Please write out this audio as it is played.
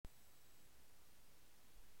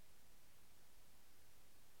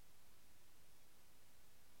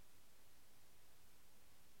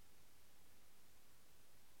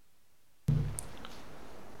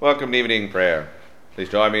Welcome to evening prayer. Please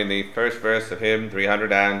join me in the first verse of hymn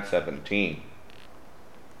 317.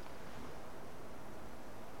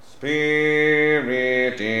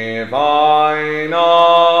 Spirit divine,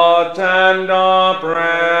 attend our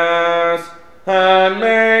prayers, and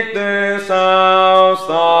make this house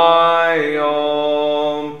thy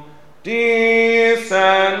home.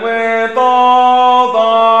 Descend with all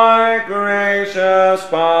thy gracious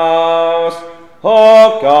powers.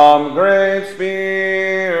 Oh, come, great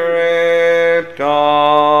Spirit, come.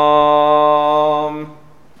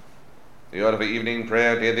 The order for evening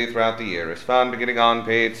prayer daily throughout the year is found beginning on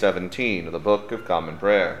page 17 of the Book of Common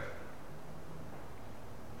Prayer.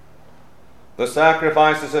 The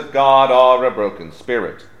sacrifices of God are a broken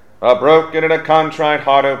spirit. A broken and a contrite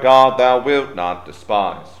heart, O God, thou wilt not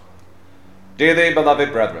despise. Dearly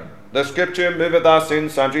beloved brethren, the Scripture moveth us in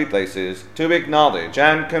sundry places to acknowledge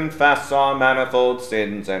and confess our manifold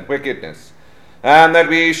sins and wickedness, and that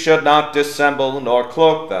we should not dissemble nor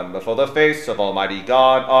cloak them before the face of Almighty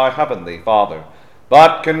God, our Heavenly Father,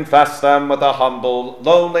 but confess them with a humble,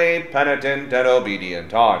 lowly, penitent, and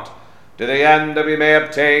obedient heart, to the end that we may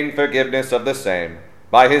obtain forgiveness of the same,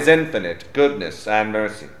 by his infinite goodness and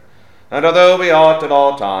mercy. And although we ought at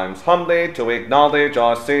all times humbly to acknowledge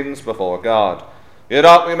our sins before God, yet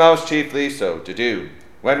ought we most chiefly so to do,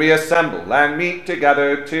 when we assemble and meet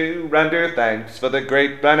together to render thanks for the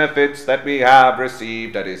great benefits that we have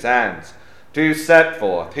received at his hands, to set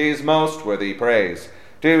forth his most worthy praise,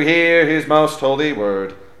 to hear his most holy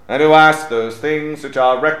word, and to ask those things which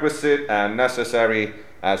are requisite and necessary,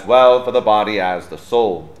 as well for the body as the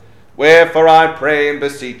soul. Wherefore I pray and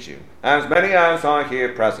beseech you, as many as are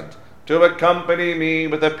here present, to accompany me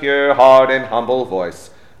with a pure heart and humble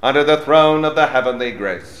voice, under the throne of the heavenly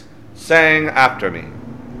grace, saying after me,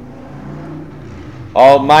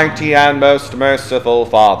 Almighty and most merciful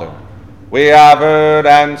Father, we have erred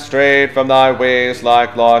and strayed from thy ways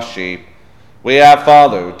like lost sheep. We have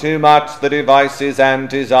followed too much the devices and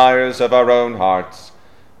desires of our own hearts.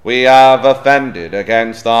 We have offended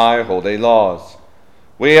against thy holy laws.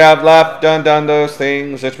 We have left undone those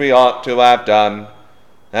things which we ought to have done,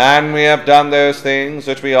 and we have done those things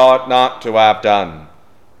which we ought not to have done,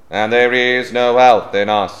 and there is no health in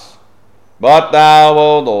us. But thou,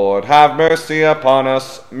 O Lord, have mercy upon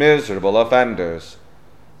us miserable offenders.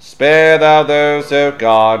 Spare thou those, O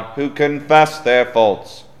God, who confess their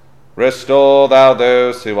faults. Restore thou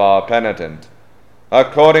those who are penitent,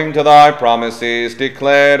 according to thy promises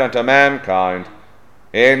declared unto mankind,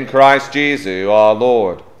 in Christ Jesus our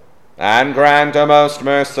Lord. And grant, O most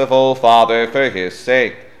merciful Father, for his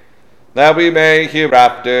sake, that we may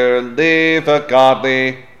hereafter live a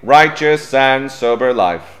godly, righteous, and sober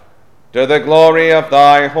life, to the glory of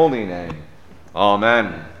thy holy name.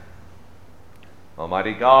 Amen.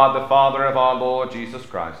 Almighty God, the Father of our Lord Jesus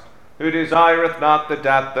Christ, who desireth not the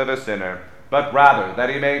death of a sinner, but rather that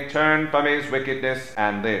he may turn from his wickedness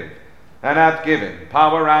and live, and hath given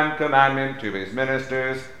power and commandment to his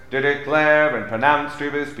ministers to declare and pronounce to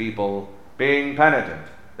his people, being penitent,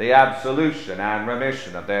 the absolution and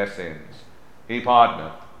remission of their sins. He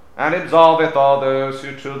pardoneth and absolveth all those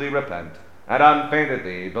who truly repent and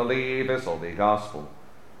unfeignedly believe his holy gospel.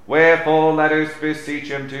 Wherefore let us beseech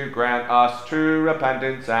him to grant us true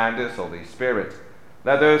repentance and his Holy Spirit,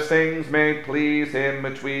 that those things may please him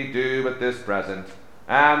which we do at this present,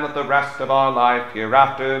 and that the rest of our life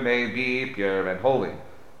hereafter may be pure and holy,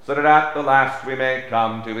 so that at the last we may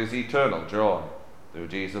come to his eternal joy, through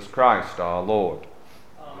Jesus Christ our Lord.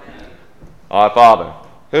 Amen. Our Father,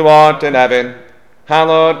 who art in heaven,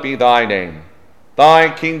 hallowed be thy name. Thy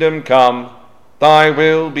kingdom come, thy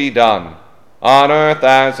will be done, on earth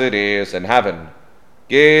as it is in heaven.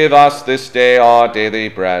 Give us this day our daily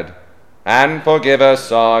bread, and forgive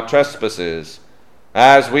us our trespasses,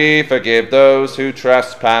 as we forgive those who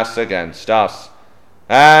trespass against us.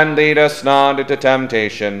 And lead us not into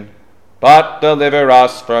temptation, but deliver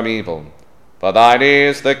us from evil. For thine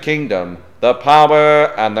is the kingdom, the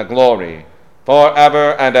power, and the glory, for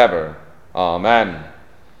ever and ever. Amen.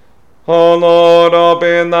 O Lord,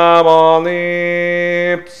 open thou our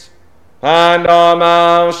lips, and our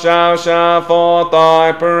mouth shall shout forth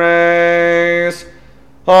thy praise.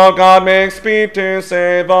 O God, make speed to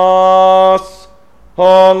save us.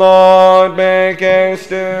 O Lord, make haste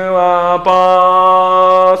to help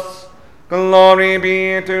us. Glory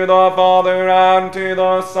be to the Father, and to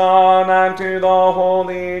the Son, and to the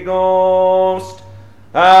Holy Ghost,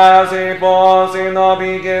 as it was in the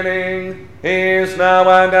beginning, is now,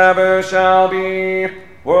 and ever shall be,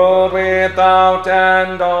 world without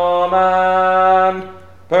end. Amen.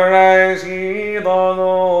 Praise ye the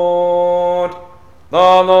Lord. The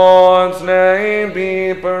Lord's name name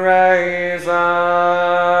be praised.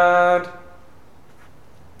 The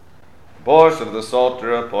portion of the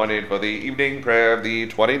Psalter appointed for the evening prayer of the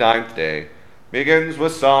 29th day begins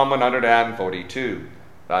with Psalm 142,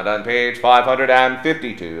 found on page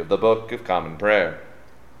 552 of the Book of Common Prayer.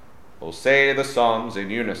 We'll say the Psalms in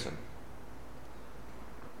unison.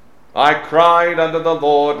 I cried unto the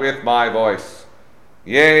Lord with my voice.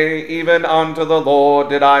 Yea, even unto the Lord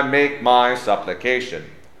did I make my supplication.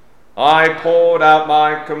 I poured out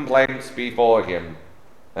my complaints before him,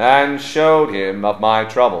 and showed him of my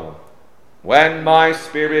trouble. When my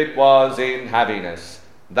spirit was in heaviness,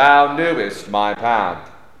 thou knewest my path.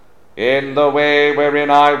 In the way wherein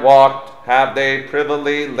I walked have they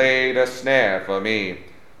privily laid a snare for me.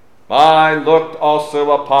 I looked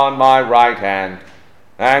also upon my right hand,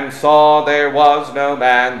 and saw there was no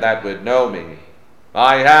man that would know me.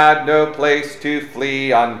 I had no place to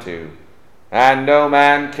flee unto, and no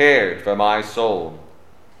man cared for my soul.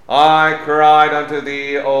 I cried unto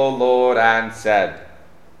thee, O Lord, and said,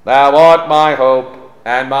 Thou art my hope,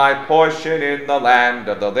 and my portion in the land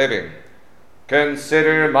of the living.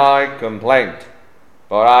 Consider my complaint,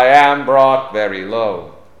 for I am brought very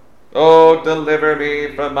low. O deliver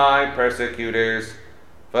me from my persecutors,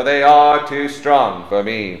 for they are too strong for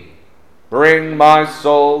me. Bring my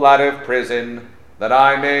soul out of prison, that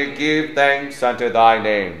I may give thanks unto thy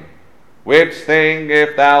name. Which thing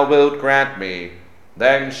if thou wilt grant me,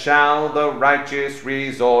 then shall the righteous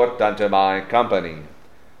resort unto my company.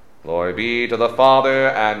 Glory be to the Father,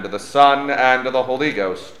 and to the Son, and to the Holy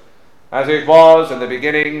Ghost, as it was in the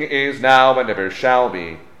beginning, is now, and ever shall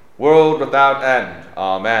be, world without end.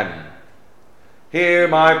 Amen. Hear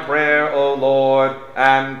my prayer, O Lord,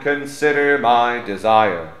 and consider my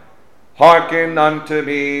desire. Hearken unto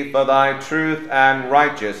me for thy truth and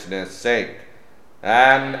righteousness' sake,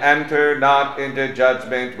 and enter not into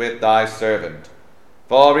judgment with thy servant.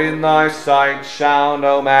 For in thy sight shall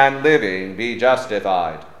no man living be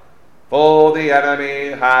justified. For the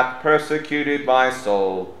enemy hath persecuted my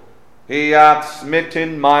soul. He hath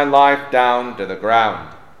smitten my life down to the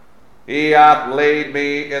ground. He hath laid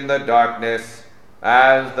me in the darkness,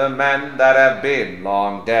 as the men that have been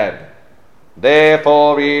long dead.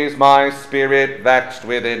 Therefore is my spirit vexed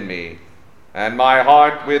within me, and my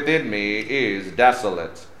heart within me is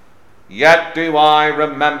desolate. Yet do I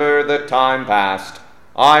remember the time past.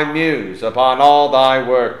 I muse upon all thy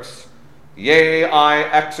works. Yea, I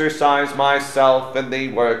exercise myself in the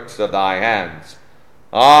works of thy hands.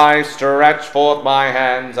 I stretch forth my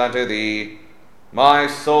hands unto thee. My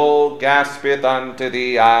soul gaspeth unto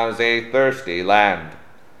thee as a thirsty land.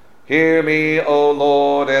 Hear me, O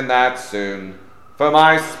Lord, in that soon, for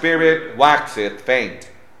my spirit waxeth faint.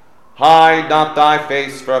 Hide not thy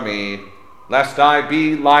face from me, lest I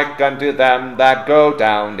be like unto them that go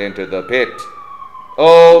down into the pit.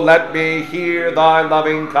 O let me hear thy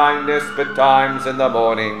loving kindness betimes in the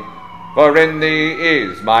morning, for in thee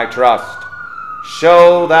is my trust.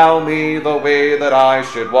 Show thou me the way that I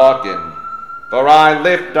should walk in, for I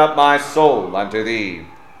lift up my soul unto thee.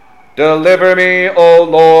 Deliver me, O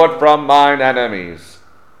Lord, from mine enemies,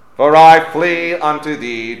 for I flee unto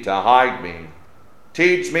thee to hide me.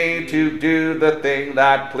 Teach me to do the thing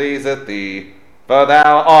that pleaseth thee, for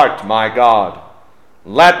thou art my God.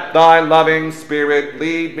 Let thy loving spirit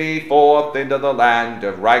lead me forth into the land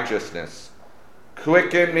of righteousness.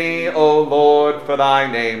 Quicken me, O Lord, for thy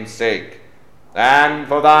name's sake, and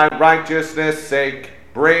for thy righteousness' sake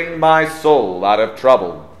bring my soul out of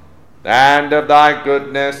trouble, and of thy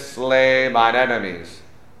goodness slay mine enemies,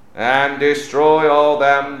 and destroy all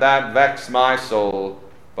them that vex my soul,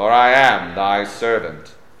 for I am thy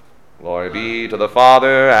servant. Glory be to the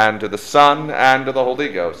Father, and to the Son, and to the Holy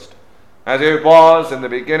Ghost, as it was in the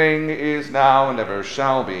beginning, is now, and ever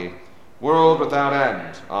shall be, world without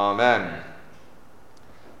end. Amen.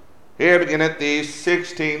 Here beginneth the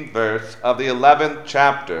 16th verse of the 11th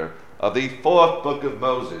chapter of the 4th book of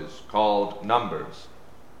Moses, called Numbers.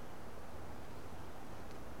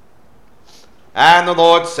 And the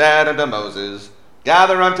Lord said unto Moses,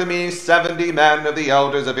 Gather unto me 70 men of the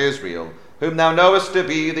elders of Israel, whom thou knowest to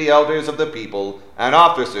be the elders of the people, and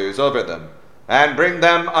officers over them, and bring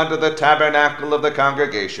them unto the tabernacle of the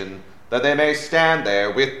congregation, that they may stand there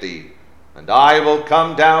with thee. And I will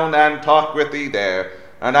come down and talk with thee there,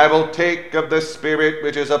 and I will take of the Spirit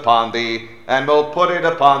which is upon thee, and will put it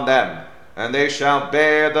upon them, and they shall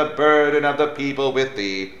bear the burden of the people with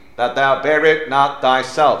thee, that thou bear it not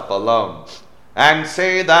thyself alone. And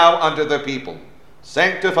say thou unto the people,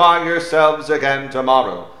 Sanctify yourselves again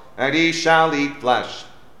tomorrow, and ye shall eat flesh.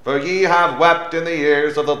 For ye have wept in the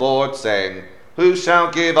ears of the Lord, saying, Who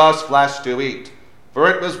shall give us flesh to eat? For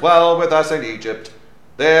it was well with us in Egypt.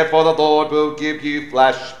 Therefore the Lord will give you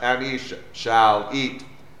flesh, and ye shall eat.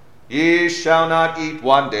 Ye shall not eat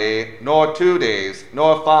 1 day, nor 2 days,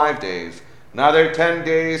 nor 5 days, neither 10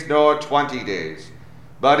 days, nor 20 days,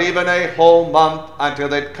 but even a whole month,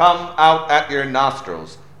 until it come out at your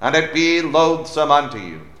nostrils, and it be loathsome unto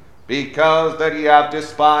you, because that ye have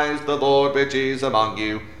despised the Lord which is among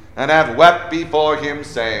you, and have wept before him,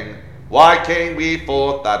 saying, Why came we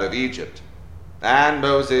forth out of Egypt? And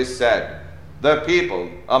Moses said, The people,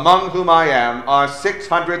 among whom I am, are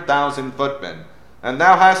 600,000 footmen, and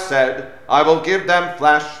thou hast said, I will give them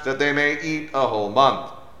flesh, that they may eat a whole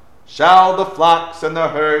month. Shall the flocks and the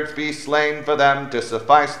herds be slain for them to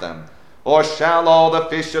suffice them? Or shall all the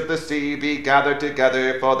fish of the sea be gathered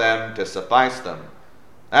together for them to suffice them?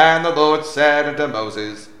 And the Lord said unto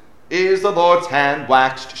Moses, Is the Lord's hand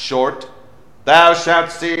waxed short? Thou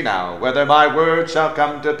shalt see now whether my word shall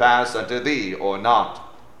come to pass unto thee or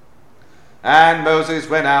not. And Moses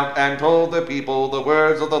went out and told the people the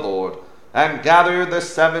words of the Lord, and gathered the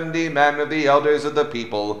 70 men of the elders of the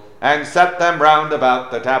people, and set them round about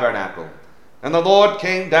the tabernacle. And the Lord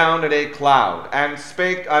came down in a cloud, and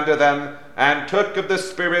spake unto them, and took of the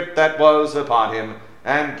Spirit that was upon him,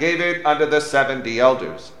 and gave it unto the 70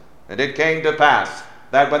 elders. And it came to pass,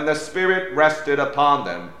 that when the Spirit rested upon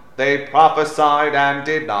them, they prophesied and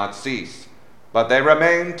did not cease. But there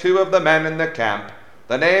remained 2 of the men in the camp.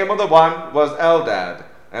 The name of the one was Eldad,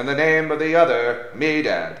 and the name of the other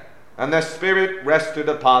Medad. And the Spirit rested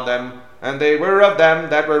upon them, and they were of them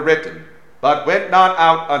that were written, but went not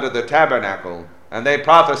out unto the tabernacle, and they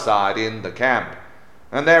prophesied in the camp.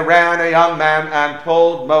 And there ran a young man and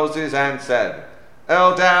told Moses, and said,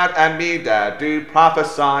 Eldad and Medad do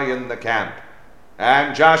prophesy in the camp.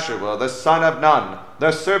 And Joshua the son of Nun,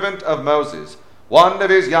 the servant of Moses, one of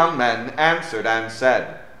his young men, answered and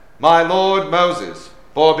said, My lord Moses,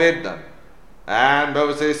 forbid them. And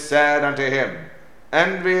Moses said unto him,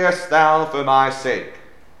 Enviest thou for my sake?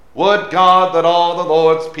 Would God that all the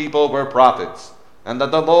Lord's people were prophets, and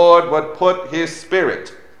that the Lord would put his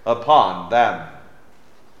Spirit upon them.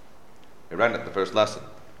 We read it the first lesson.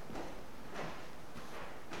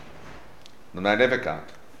 The Magnificat.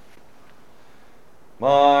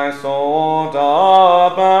 My soul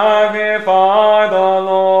doth magnify the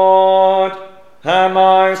Lord, and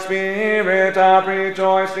my spirit hath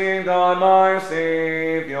rejoiced in God my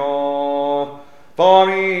Saviour.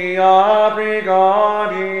 For he hath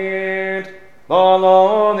regarded the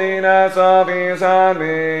lowliness of his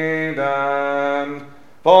handmaiden.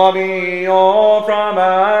 For behold, from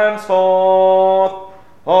henceforth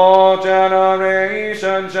all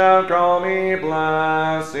generations shall call me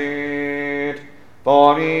blessed.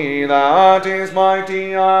 For he that is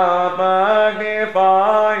mighty hath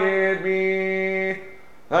magnified me,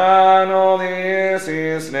 and holy is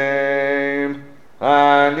his name,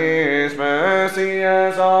 and his mercy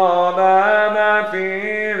is on them that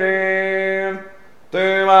fear him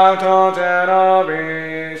throughout all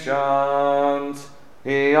generations.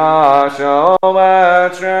 He hath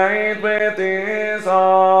showed strength with his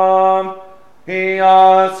arm. He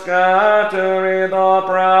hath scattered the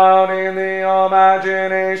proud in the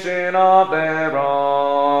imagination of their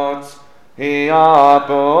hearts. He hath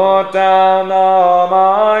put down the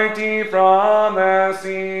mighty from their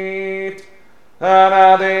seat, and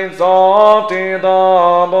hath exalted the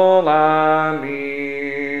humble and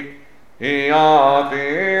meek. He hath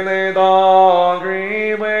filled the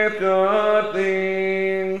hungry with good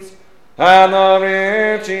things, and the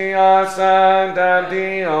rich he hath sent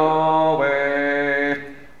empty away.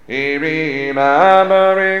 He,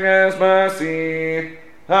 remembering his mercy,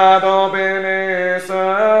 hath opened his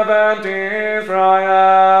servant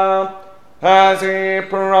Israel, as he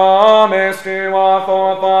promised to our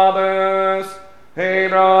forefathers,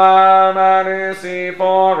 Abraham and his seed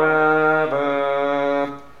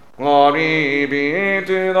forever. Glory be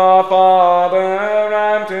to the Father,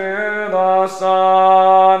 and to the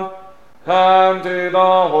Son, and to the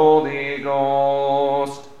Holy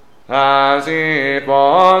Ghost, as it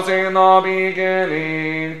was in the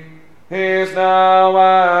beginning, is now,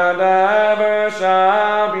 and ever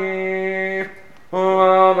shall be,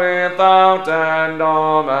 world without end.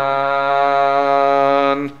 Amen.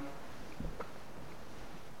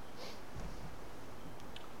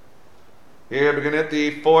 Here beginneth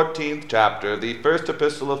the 14th chapter, the first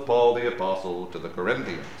epistle of Paul the Apostle to the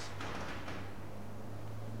Corinthians.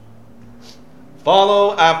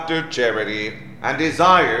 Follow after charity, and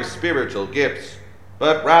desire spiritual gifts,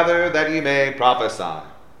 but rather that ye may prophesy.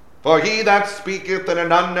 For he that speaketh in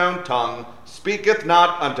an unknown tongue speaketh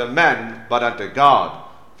not unto men, but unto God,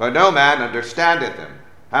 for no man understandeth him.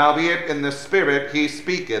 howbeit in the Spirit he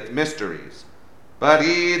speaketh mysteries. But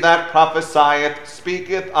he that prophesieth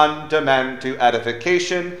speaketh unto men to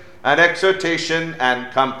edification and exhortation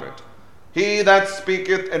and comfort. He that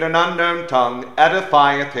speaketh in an unknown tongue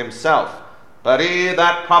edifieth himself, but he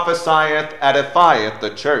that prophesieth edifieth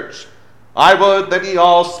the church. I would that ye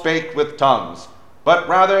all spake with tongues, but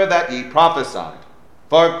rather that ye prophesied.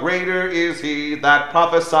 For greater is he that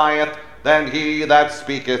prophesieth than he that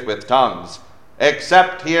speaketh with tongues,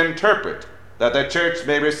 except he interpret, that the church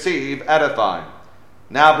may receive edifying.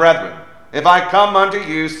 Now, brethren, if I come unto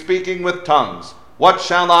you speaking with tongues, what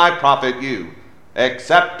shall I profit you?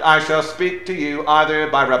 Except I shall speak to you either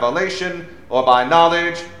by revelation, or by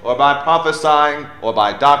knowledge, or by prophesying, or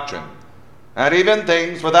by doctrine. And even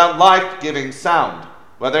things without life-giving sound,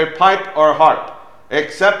 whether pipe or harp,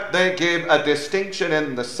 except they give a distinction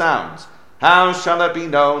in the sounds, how shall it be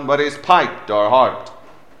known what is piped or harped?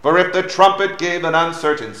 For if the trumpet give an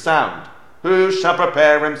uncertain sound, who shall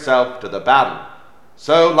prepare himself to the battle?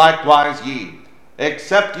 So likewise ye,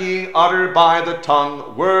 except ye utter by the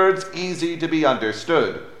tongue words easy to be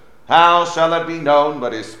understood, how shall it be known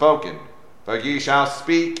what is spoken? For ye shall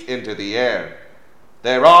speak into the air.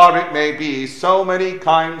 There are, it may be, so many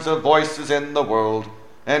kinds of voices in the world,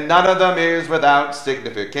 and none of them is without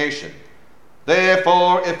signification.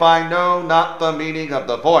 Therefore, if I know not the meaning of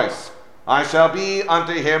the voice, I shall be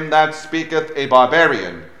unto him that speaketh a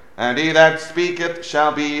barbarian, and he that speaketh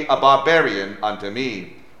shall be a barbarian unto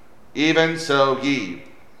me. Even so ye,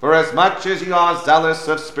 for as much as ye are zealous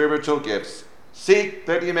of spiritual gifts, seek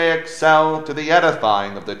that ye may excel to the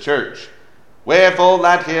edifying of the church. Wherefore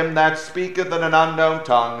let him that speaketh in an unknown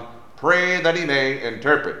tongue pray that he may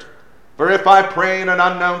interpret. For if I pray in an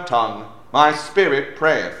unknown tongue, my spirit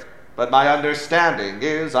prayeth, but my understanding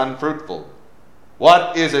is unfruitful.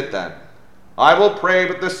 What is it then? I will pray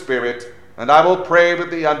with the Spirit, and I will pray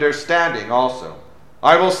with the understanding also.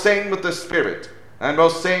 I will sing with the Spirit, and will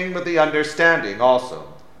sing with the understanding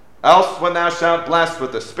also. Else when thou shalt bless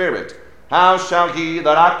with the Spirit, how shall he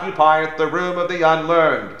that occupieth the room of the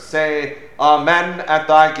unlearned say, Amen, at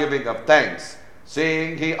thy giving of thanks,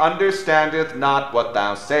 seeing he understandeth not what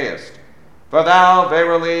thou sayest? For thou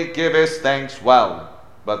verily givest thanks well,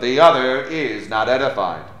 but the other is not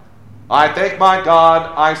edified. I thank my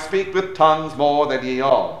God, I speak with tongues more than ye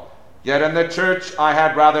all. Yet in the church I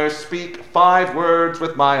had rather speak 5 words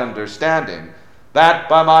with my understanding, that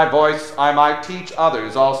by my voice I might teach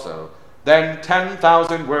others also, than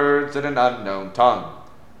 10,000 words in an unknown tongue.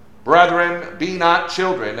 Brethren, be not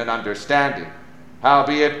children in understanding,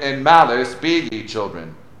 howbeit in malice be ye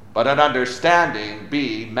children, but in understanding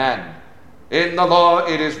be men. In the law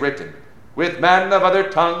it is written, With men of other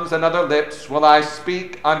tongues and other lips will I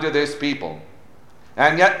speak unto this people.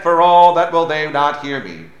 And yet for all that will they not hear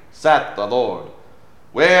me, saith the Lord.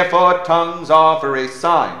 Wherefore tongues are for a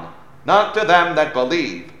sign, not to them that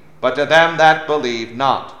believe, but to them that believe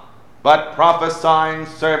not. But prophesying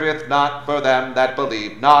serveth not for them that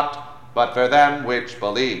believe not, but for them which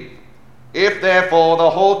believe. If therefore the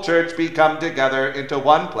whole church be come together into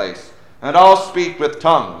one place, and all speak with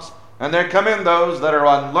tongues, and there come in those that are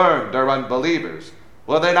unlearned or unbelievers,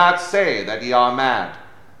 will they not say that ye are mad?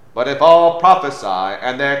 But if all prophesy,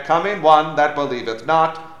 and there come in one that believeth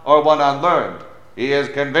not, or one unlearned, he is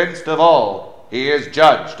convinced of all, he is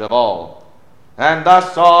judged of all. And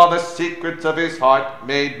thus are the secrets of his heart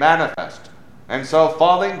made manifest. And so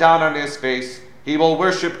falling down on his face, he will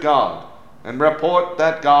worship God, and report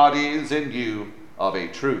that God is in you of a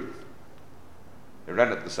truth. Here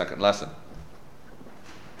endeth the second lesson.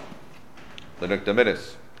 Linux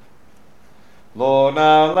Dominus. Lord,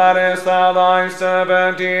 now lettest thou thy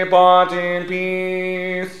servant depart in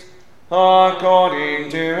peace, according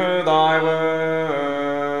to thy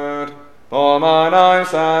word. For mine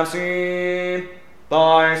eyes have seen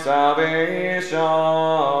thy salvation,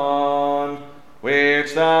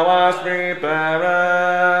 which thou hast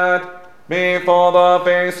prepared before the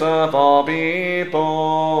face of all people,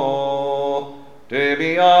 to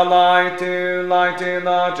be a light to lighten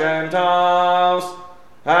the Gentiles,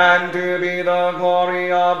 and to be the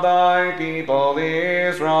glory of thy people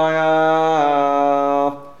Israel.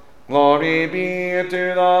 Glory be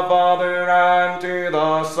to the Father, and to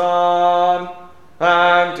the Son,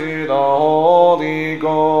 and to the Holy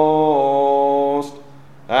Ghost,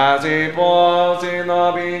 as it was in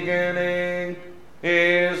the beginning,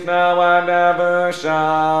 is now, and ever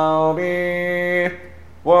shall be,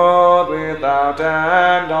 world without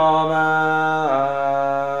end. Amen.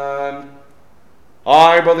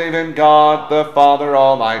 I believe in God, the Father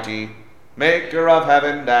Almighty, maker of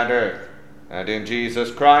heaven and earth, and in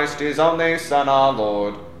Jesus Christ, his only Son, our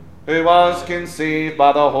Lord, who was conceived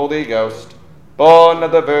by the Holy Ghost, born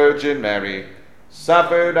of the Virgin Mary,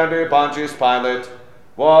 suffered under Pontius Pilate,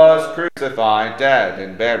 was crucified, dead,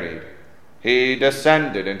 and buried. He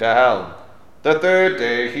descended into hell. The third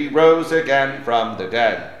day he rose again from the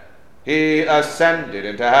dead. He ascended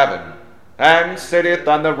into heaven, and sitteth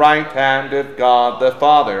on the right hand of God the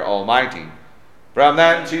Father Almighty. From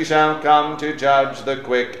thence he shall come to judge the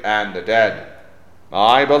quick and the dead.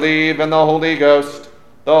 I believe in the Holy Ghost,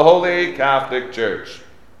 the Holy Catholic Church,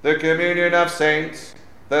 the communion of saints,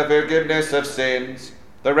 the forgiveness of sins,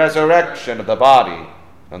 the resurrection of the body,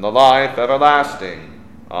 and the life everlasting.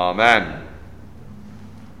 Amen.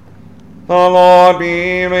 The Lord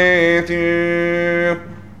be with you,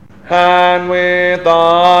 and with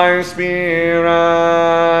thy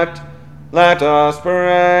spirit. Let us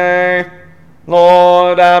pray.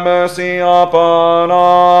 Lord, have mercy upon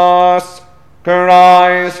us.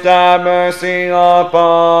 Christ, have mercy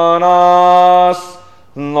upon us.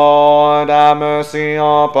 Lord, have mercy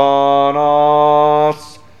upon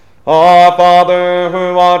us. Our Father,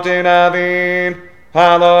 who art in heaven,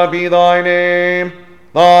 hallowed be thy name.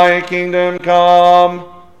 Thy kingdom come,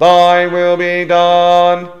 thy will be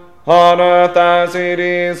done, on earth as it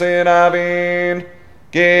is in heaven.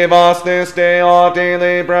 Give us this day our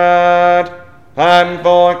daily bread, and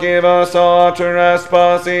forgive us our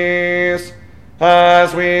trespasses,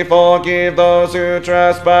 as we forgive those who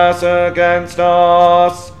trespass against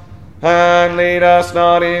us. And lead us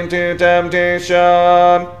not into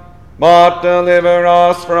temptation, but deliver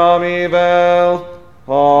us from evil.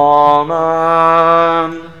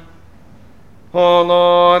 Amen. O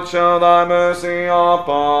Lord, show thy mercy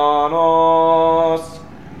upon us,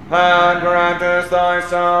 and grant us thy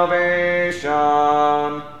salvation.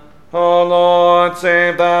 O Lord,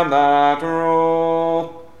 save them that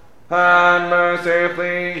rule, and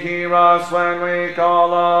mercifully hear us when we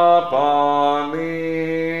call upon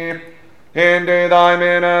thee. Hinder thy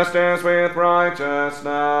ministers with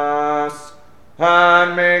righteousness,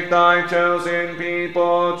 and make thy chosen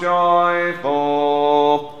people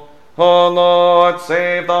joyful. O Lord,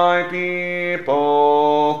 save thy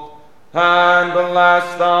people, and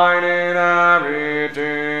bless thine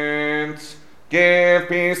inheritance. Give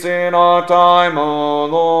peace in our time, O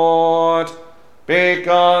Lord,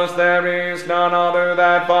 because there is none other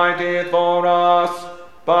that fighteth for us,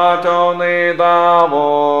 but only thou,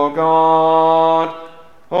 O God.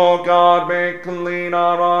 O God, make clean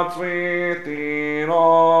our hearts within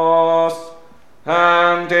us,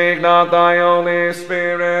 and take not thy Holy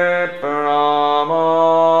Spirit from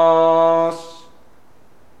us.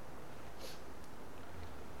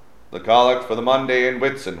 The Collect for the Monday in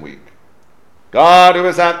Whitsun week. God, who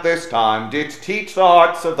is at this time, didst teach the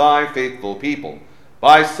hearts of thy faithful people,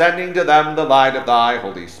 by sending to them the light of thy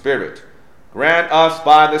Holy Spirit, grant us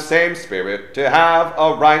by the same Spirit to have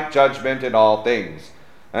a right judgment in all things,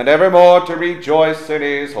 and evermore to rejoice in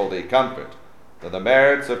his holy comfort, through the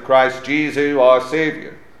merits of Christ Jesus our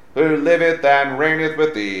Saviour, who liveth and reigneth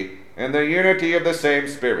with thee in the unity of the same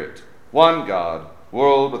Spirit, one God,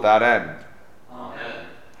 world without end. Amen.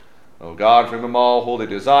 O God, from whom all holy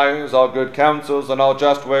desires, all good counsels, and all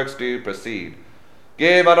just works do proceed,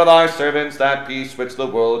 give unto thy servants that peace which the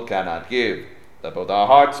world cannot give, that both our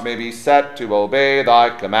hearts may be set to obey thy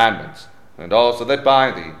commandments, and also that by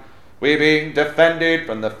thee, we being defended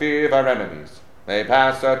from the fear of our enemies, may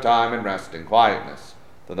pass our time in rest and quietness,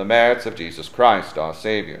 through the merits of Jesus Christ our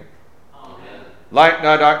Saviour. Amen. Lighten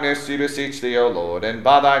our darkness, we beseech thee, O Lord, and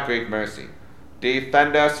by thy great mercy,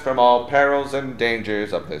 defend us from all perils and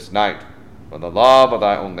dangers of this night, for the love of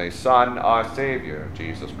thy only Son, our Saviour,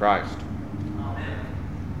 Jesus Christ. Amen.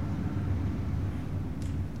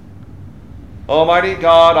 Almighty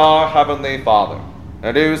God, our heavenly Father,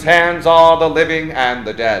 in whose hands are the living and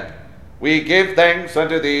the dead, we give thanks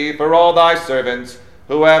unto thee for all thy servants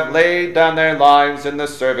who have laid down their lives in the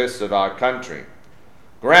service of our country.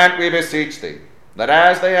 Grant, we beseech thee, that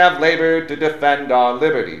as they have labored to defend our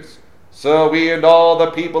liberties, so we and all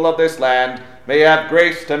the people of this land may have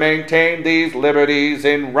grace to maintain these liberties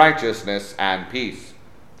in righteousness and peace,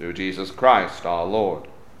 through Jesus Christ our Lord.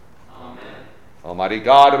 Amen. Almighty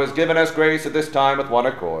God, who has given us grace at this time with one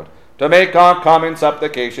accord, to make our common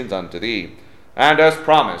supplications unto thee, and hast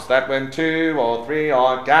promised that when 2 or 3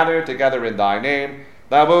 are gathered together in thy name,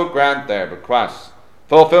 thou wilt grant their requests.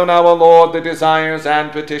 Fulfill now, O Lord, the desires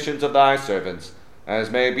and petitions of thy servants, as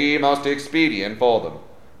may be most expedient for them,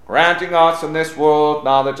 granting us in this world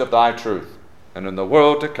knowledge of thy truth, and in the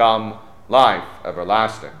world to come life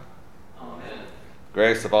everlasting. Amen.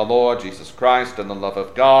 Grace of our Lord Jesus Christ, and the love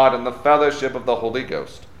of God, and the fellowship of the Holy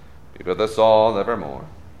Ghost be with us all evermore.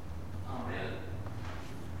 Amen.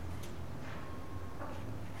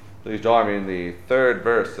 Please join me in the third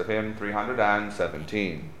verse of hymn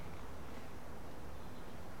 317.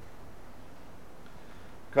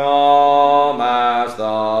 Come.